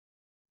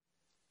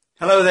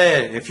Hello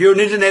there. If you're an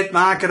internet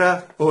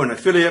marketer or an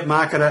affiliate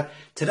marketer,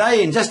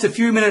 today in just a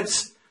few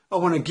minutes, I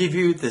want to give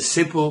you the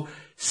simple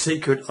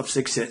secret of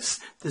success,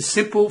 the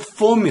simple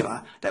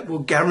formula that will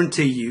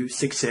guarantee you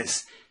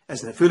success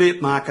as an affiliate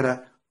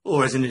marketer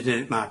or as an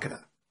internet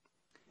marketer.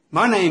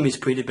 My name is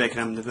Peter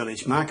Beckenham, the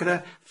Village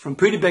Marketer from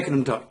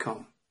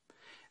peterbeckenham.com.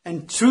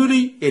 And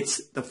truly,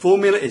 the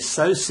formula is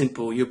so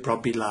simple you'll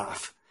probably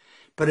laugh.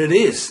 But it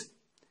is.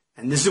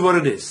 And this is what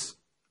it is.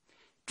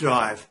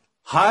 Drive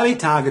highly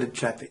targeted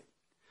traffic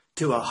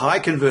to a high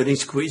converting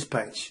squeeze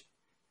page.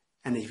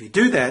 And if you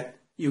do that,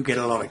 you'll get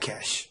a lot of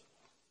cash.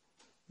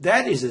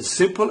 That is as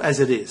simple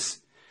as it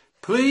is.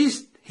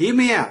 Please hear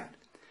me out.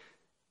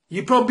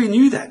 You probably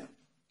knew that,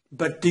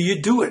 but do you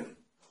do it?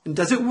 And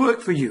does it work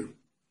for you?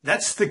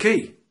 That's the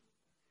key.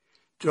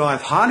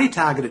 Drive highly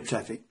targeted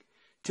traffic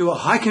to a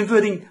high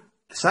converting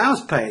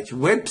sales page,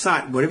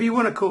 website, whatever you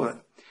want to call it.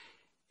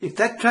 If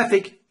that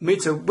traffic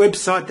meets a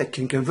website that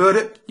can convert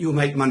it, you'll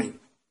make money.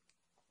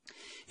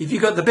 If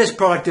you've got the best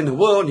product in the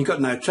world and you've got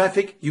no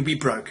traffic, you'll be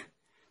broke.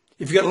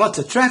 If you've got lots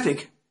of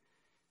traffic,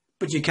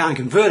 but you can't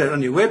convert it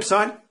on your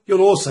website,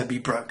 you'll also be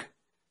broke.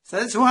 So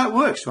that's why it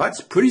works, right? It's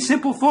a pretty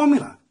simple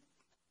formula.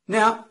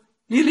 Now,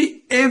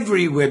 nearly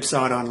every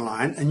website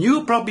online, and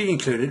you're probably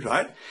included,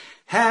 right,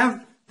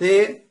 have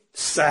their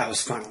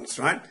sales funnels,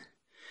 right?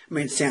 I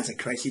mean, it sounds a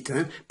crazy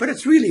term, but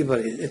it's really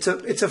what it is.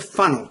 It's a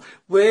funnel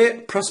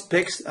where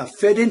prospects are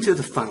fed into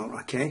the funnel,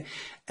 okay?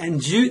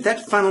 And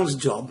that funnel's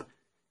job,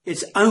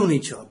 its only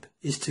job,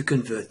 is to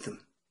convert them.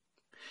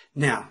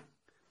 Now,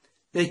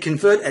 they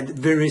convert at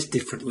various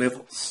different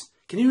levels.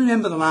 Can you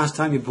remember the last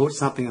time you bought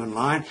something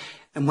online,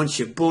 and once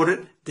you bought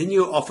it, then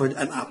you're offered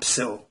an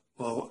upsell,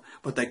 or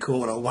what they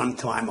call a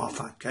one-time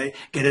offer, okay?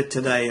 Get it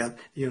today.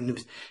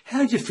 How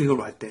did you feel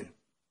right then?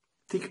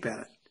 Think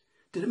about it.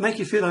 Did it make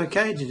you feel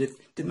okay? Did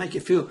it make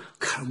you feel,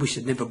 God, I wish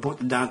I'd never bought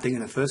the darn thing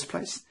in the first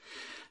place?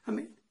 I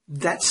mean,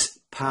 that's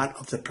part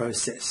of the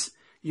process.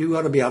 You've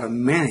got to be able to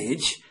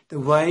manage the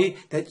way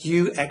that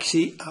you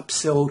actually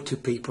upsell to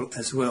people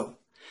as well.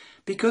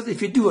 Because if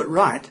you do it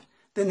right,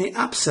 then the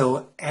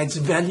upsell adds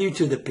value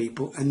to the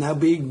people and they'll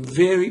be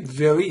very,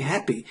 very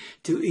happy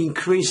to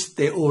increase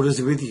their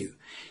orders with you.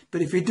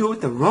 But if you do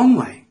it the wrong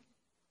way,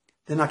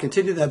 then I can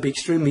tell you they'll be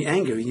extremely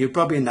angry and you'll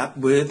probably end up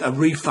with a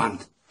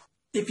refund.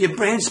 If you're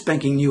brand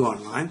spanking new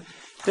online,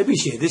 let me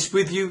share this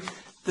with you.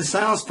 The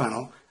sales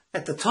funnel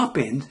at the top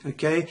end,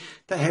 okay,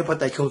 they have what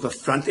they call the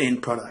front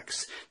end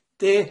products.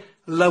 They're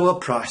lower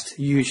priced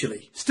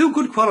usually. Still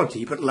good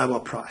quality, but lower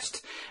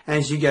priced.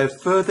 As you go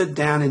further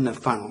down in the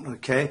funnel,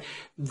 okay,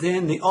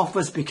 then the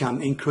offers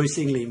become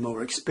increasingly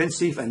more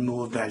expensive and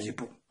more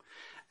valuable.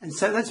 And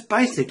so that's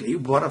basically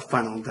what a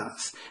funnel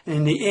does. And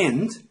in the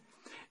end,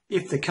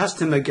 if the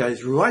customer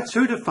goes right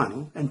through the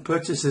funnel and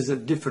purchases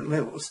at different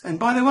levels, and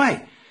by the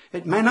way,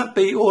 it may not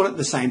be all at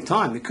the same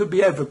time. It could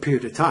be over a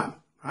period of time,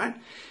 right?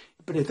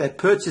 But if they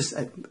purchase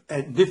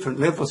at different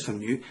levels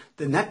from you,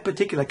 then that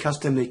particular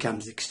customer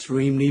becomes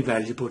extremely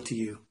valuable to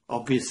you,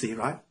 obviously,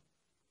 right?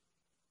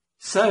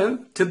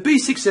 So to be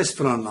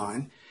successful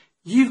online,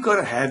 you've got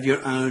to have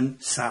your own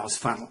sales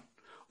funnel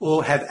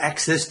or have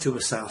access to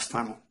a sales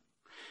funnel.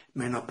 It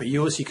may not be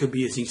yours. You could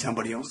be using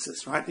somebody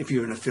else's, right? If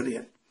you're an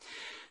affiliate.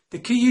 The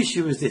key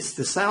issue is this.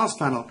 The sales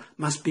funnel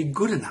must be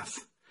good enough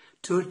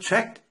to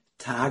attract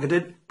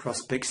targeted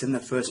prospects in the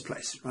first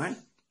place, right?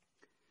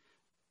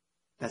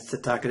 That's the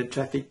targeted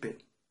traffic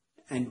bit.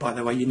 And by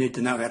the way, you need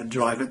to know how to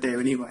drive it there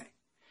anyway.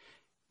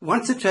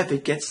 Once the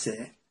traffic gets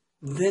there,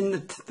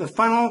 then the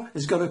funnel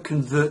has got to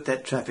convert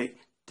that traffic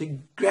to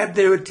grab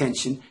their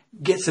attention,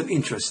 get some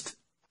interest.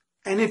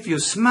 And if you're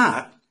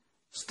smart,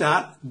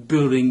 start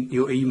building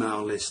your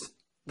email list.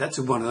 That's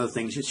one of the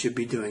things you should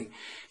be doing.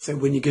 So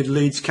when you get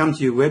leads come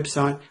to your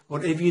website,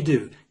 whatever you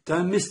do,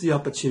 don't miss the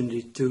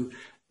opportunity to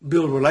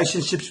build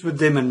relationships with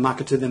them and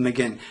market to them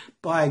again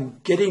by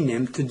getting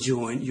them to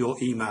join your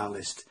email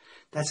list.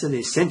 That's an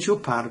essential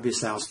part of your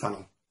sales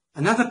funnel.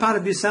 Another part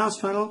of your sales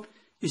funnel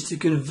is to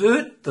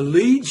convert the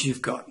leads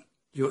you've got,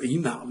 your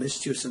email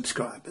list, your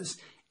subscribers,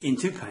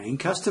 into paying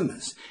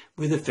customers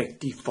with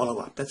effective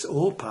follow-up. That's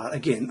all part,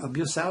 again, of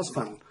your sales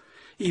funnel.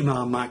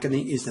 Email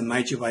marketing is the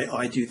major way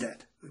I do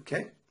that,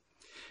 okay?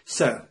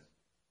 So,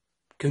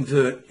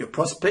 convert your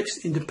prospects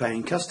into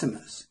paying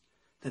customers.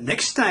 The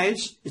next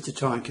stage is to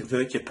try and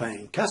convert your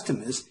paying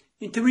customers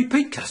into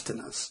repeat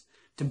customers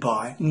to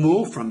buy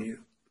more from you.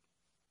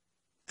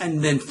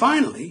 And then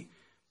finally,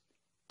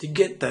 to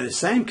get those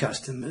same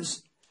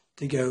customers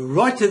to go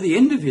right to the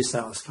end of your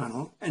sales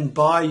funnel and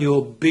buy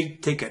your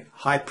big ticket,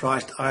 high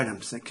priced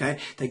items, okay,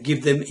 that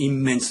give them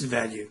immense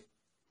value.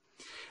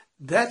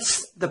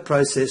 That's the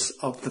process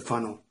of the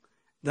funnel.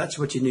 That's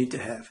what you need to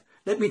have.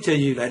 Let me tell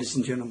you, ladies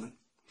and gentlemen,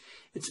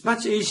 it's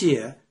much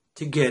easier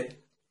to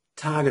get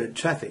targeted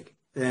traffic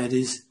than it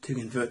is to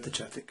convert the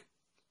traffic.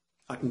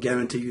 I can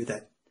guarantee you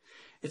that.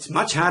 It's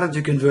much harder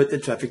to convert the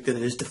traffic than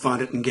it is to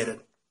find it and get it.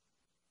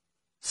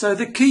 So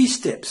the key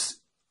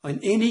steps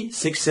on any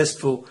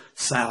successful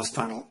sales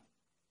funnel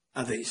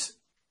are these.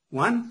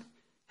 1,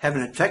 have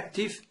an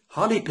attractive,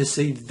 highly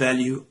perceived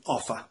value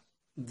offer.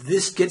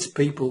 This gets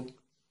people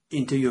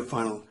into your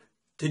funnel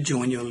to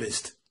join your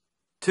list.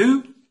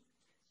 2,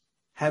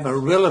 have a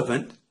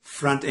relevant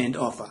front-end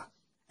offer.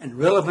 And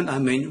relevant, I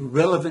mean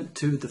relevant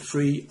to the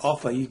free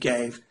offer you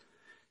gave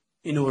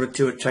in order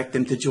to attract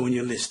them to join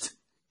your list.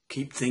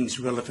 Keep things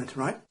relevant,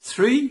 right?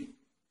 3,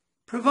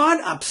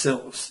 provide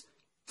upsells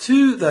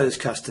to those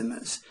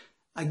customers.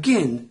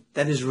 Again,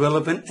 that is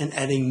relevant and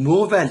adding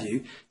more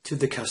value to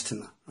the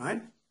customer,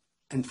 right?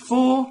 And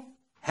 4,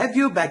 have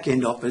your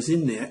back-end offers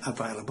in there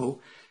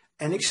available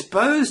and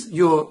expose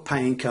your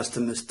paying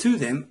customers to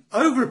them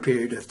over a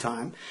period of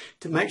time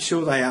to make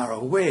sure they are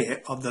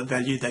aware of the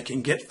value they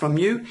can get from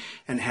you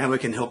and how it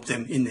can help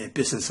them in their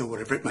business or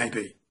whatever it may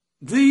be.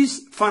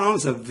 These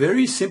funnels are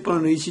very simple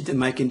and easy to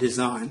make and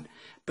design,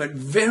 but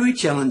very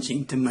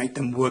challenging to make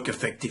them work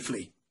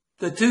effectively.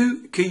 The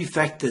 2 key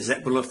factors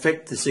that will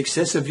affect the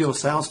success of your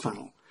sales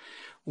funnel.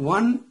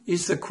 1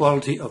 is the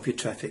quality of your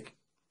traffic.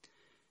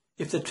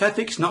 If the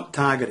traffic's not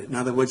targeted, in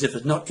other words, if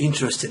it's not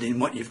interested in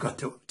what you've got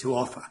to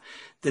offer,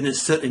 then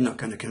it's certainly not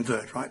going to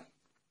convert, right?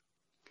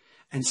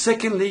 And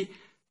secondly,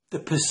 the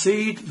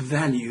perceived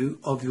value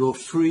of your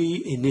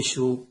free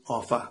initial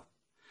offer,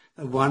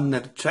 the one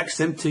that attracts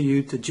them to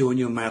you to join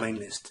your mailing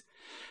list.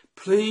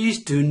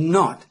 Please do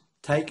not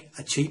take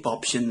a cheap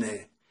option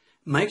there.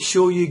 Make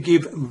sure you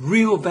give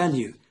real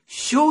value.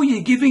 Sure,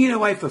 you're giving it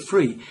away for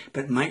free,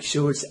 but make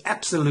sure it's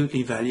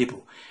absolutely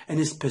valuable. And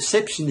his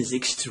perception is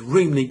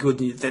extremely good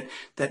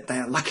that they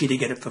are lucky to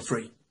get it for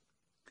free.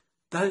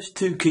 Those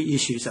 2 key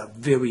issues are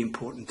very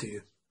important to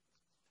you.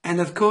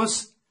 And of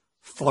course,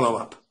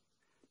 follow-up.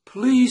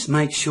 Please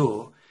make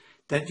sure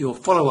that your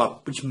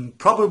follow-up, which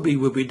probably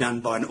will be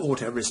done by an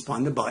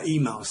autoresponder, by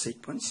email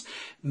sequence,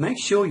 make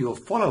sure your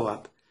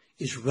follow-up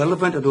is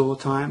relevant at all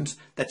times,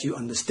 that you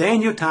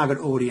understand your target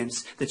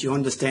audience, that you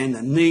understand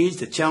the needs,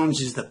 the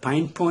challenges, the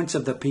pain points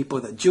of the people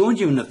that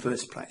joined you in the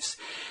first place.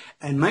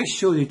 And make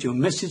sure that your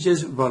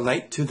messages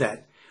relate to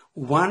that,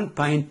 one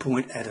pain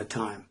point at a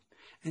time.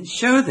 And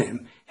show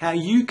them how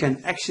you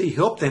can actually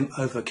help them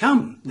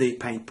overcome their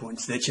pain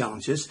points, their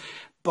challenges,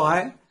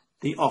 by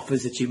the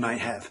offers that you may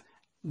have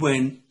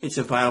when it's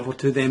available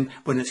to them,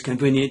 when it's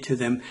convenient to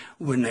them,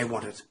 when they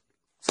want it.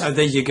 So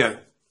there you go.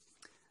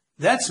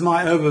 That's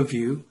my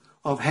overview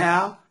of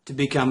how to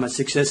become a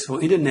successful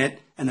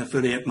internet and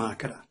affiliate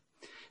marketer.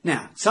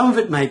 Now, some of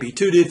it may be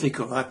too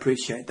difficult. I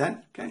appreciate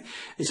that, okay?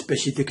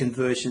 Especially the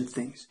conversion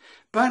things.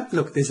 But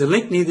look, there's a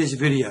link near this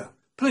video.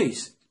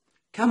 Please,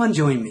 come and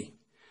join me.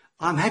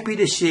 I'm happy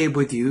to share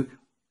with you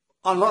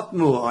a lot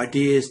more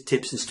ideas,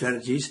 tips and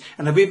strategies,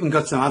 and I've even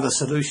got some other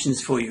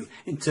solutions for you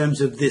in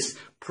terms of this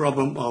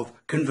problem of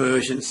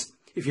conversions.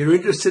 If you're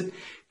interested,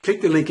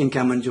 click the link and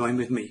come and join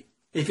with me.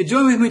 If you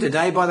join with me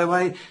today, by the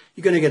way,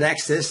 you're going to get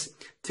access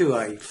to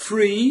a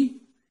free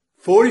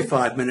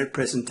 45-minute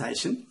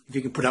presentation, if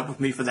you can put up with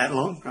me for that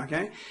long,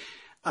 okay,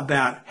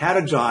 about how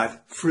to drive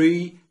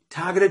free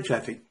targeted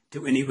traffic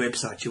to any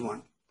website you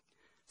want.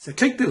 So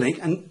click the link,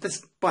 and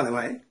that's, by the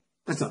way,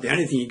 that's not the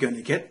only thing you're going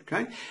to get,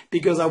 okay,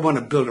 because I want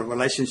to build a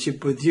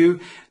relationship with you.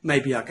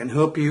 Maybe I can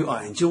help you.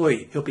 I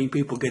enjoy helping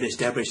people get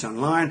established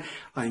online.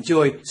 I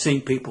enjoy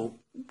seeing people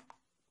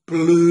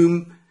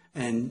bloom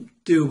and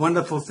do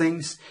wonderful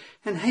things.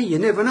 And hey, you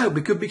never know,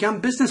 we could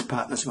become business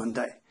partners one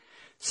day.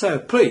 So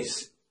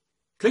please,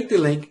 click the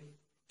link,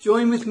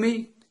 join with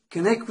me,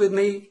 connect with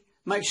me,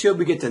 make sure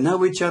we get to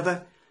know each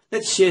other.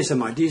 Let's share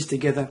some ideas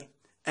together,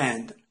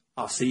 and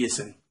I'll see you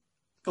soon.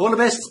 All the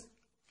best.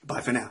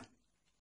 Bye for now.